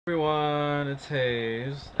Everyone, it's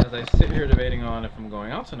Hayes. As I sit here debating on if I'm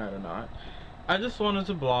going out tonight or not, I just wanted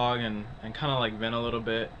to blog and kind of like vent a little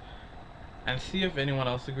bit and see if anyone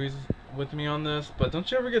else agrees with me on this. But don't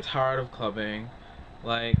you ever get tired of clubbing?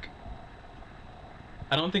 Like,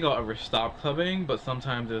 I don't think I'll ever stop clubbing, but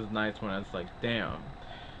sometimes there's nights when it's like, damn.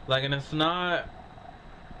 Like, and it's not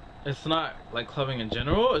like clubbing in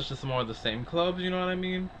general, it's just more of the same clubs, you know what I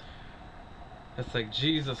mean? It's like,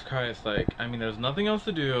 Jesus Christ, like, I mean, there's nothing else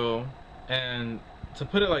to do. And to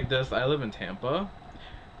put it like this, I live in Tampa.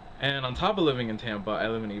 And on top of living in Tampa, I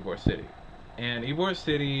live in Ybor City. And Ybor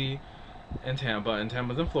City and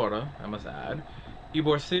Tampa's in Florida, I must add.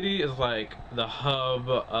 Ybor City is like the hub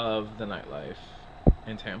of the nightlife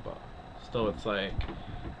in Tampa. So it's like,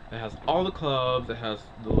 it has all the clubs, it has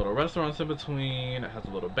the little restaurants in between, it has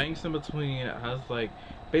the little banks in between, it has like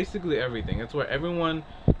basically everything. It's where everyone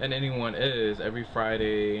and anyone is every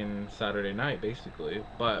Friday and Saturday night basically.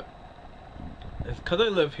 But it's because I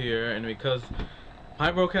live here and because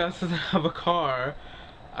my broadcast doesn't have a car,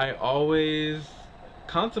 I always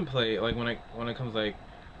contemplate like when it comes like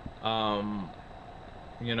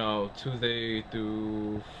Tuesday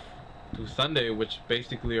through Sunday, which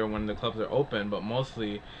basically are when the clubs are open, but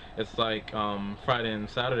mostly it's like Friday and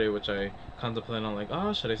Saturday, which I contemplate on like,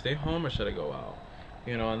 oh, should I stay home or should I go out?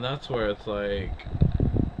 And that's where it's like,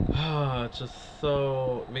 it's just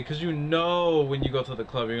so, because when you go to the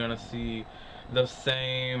club, you're gonna see the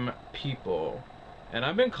same people. And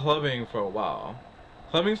I've been clubbing for a while.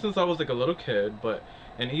 Clubbing since I was like a little kid, but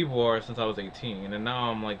in Ybor since I was 18, and now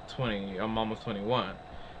I'm like 20, I'm almost 21.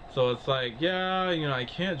 So it's like, yeah, I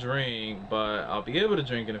can't drink, but I'll be able to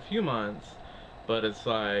drink in a few months. But it's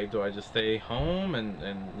like, do I just stay home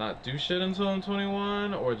and not do shit until I'm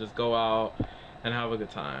 21, or just go out and have a good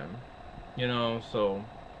time? So,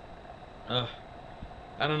 I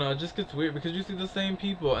don't know, it just gets weird because you see the same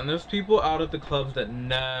people, and there's people out at the clubs that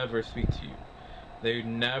never speak to you. They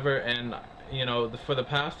never, and, for the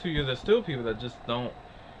past 2 years, there's still people that just don't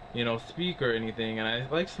speak or anything, and I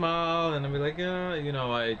like smile and I'll be like, yeah,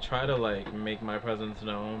 I try to like make my presence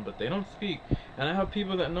known, but they don't speak, and I have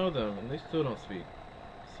people that know them and they still don't speak.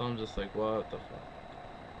 So I'm just like, what the fuck?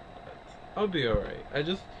 But I'll be alright.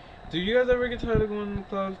 Do you guys ever get tired of going to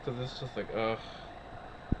clubs? Because it's just like, ugh,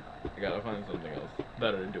 I gotta find something else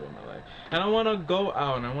better to do in my life. And I want to go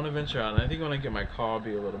out and I want to venture out, and I think when I get my car I'll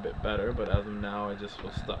be a little bit better, but as of now I just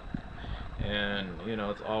feel stuck. And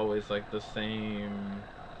it's always like the same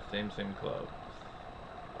clubs.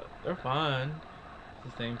 But they're fun.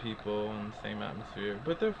 It's the same people and the same atmosphere.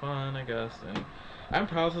 But they're fun, I guess. And I'm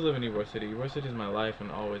proud to live in Ybor City. Ybor City is my life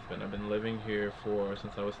and always been. I've been living here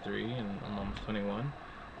since I was 3 and I'm almost 21.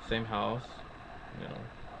 Same house,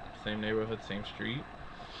 same neighborhood, same street.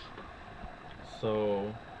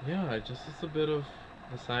 So yeah, it's a bit of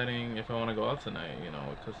deciding if I want to go out tonight,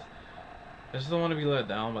 because I just don't want to be let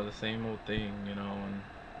down by the same old thing, and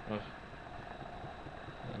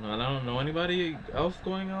and I don't know anybody else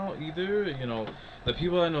going out either. The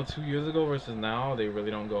people I know 2 years ago versus now, they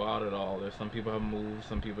really don't go out at all. There's some people have moved,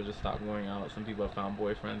 some people just stopped going out, some people have found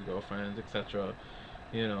boyfriends, girlfriends, etc.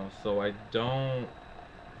 So I don't.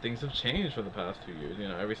 Things have changed for the past 2 years.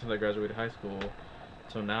 Ever since I graduated high school,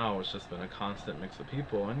 so now it's just been a constant mix of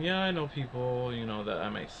people. And yeah, I know people, that I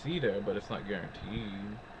might see there, but it's not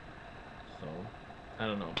guaranteed. So, I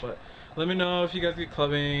don't know. But let me know if you guys get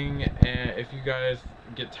clubbing, and if you guys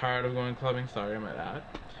get tired of going clubbing, sorry, I might add.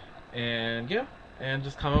 And yeah, and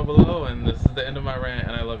just comment below. And this is the end of my rant,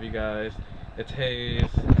 and I love you guys. It's Hayes.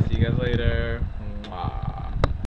 See you guys later. Mwah.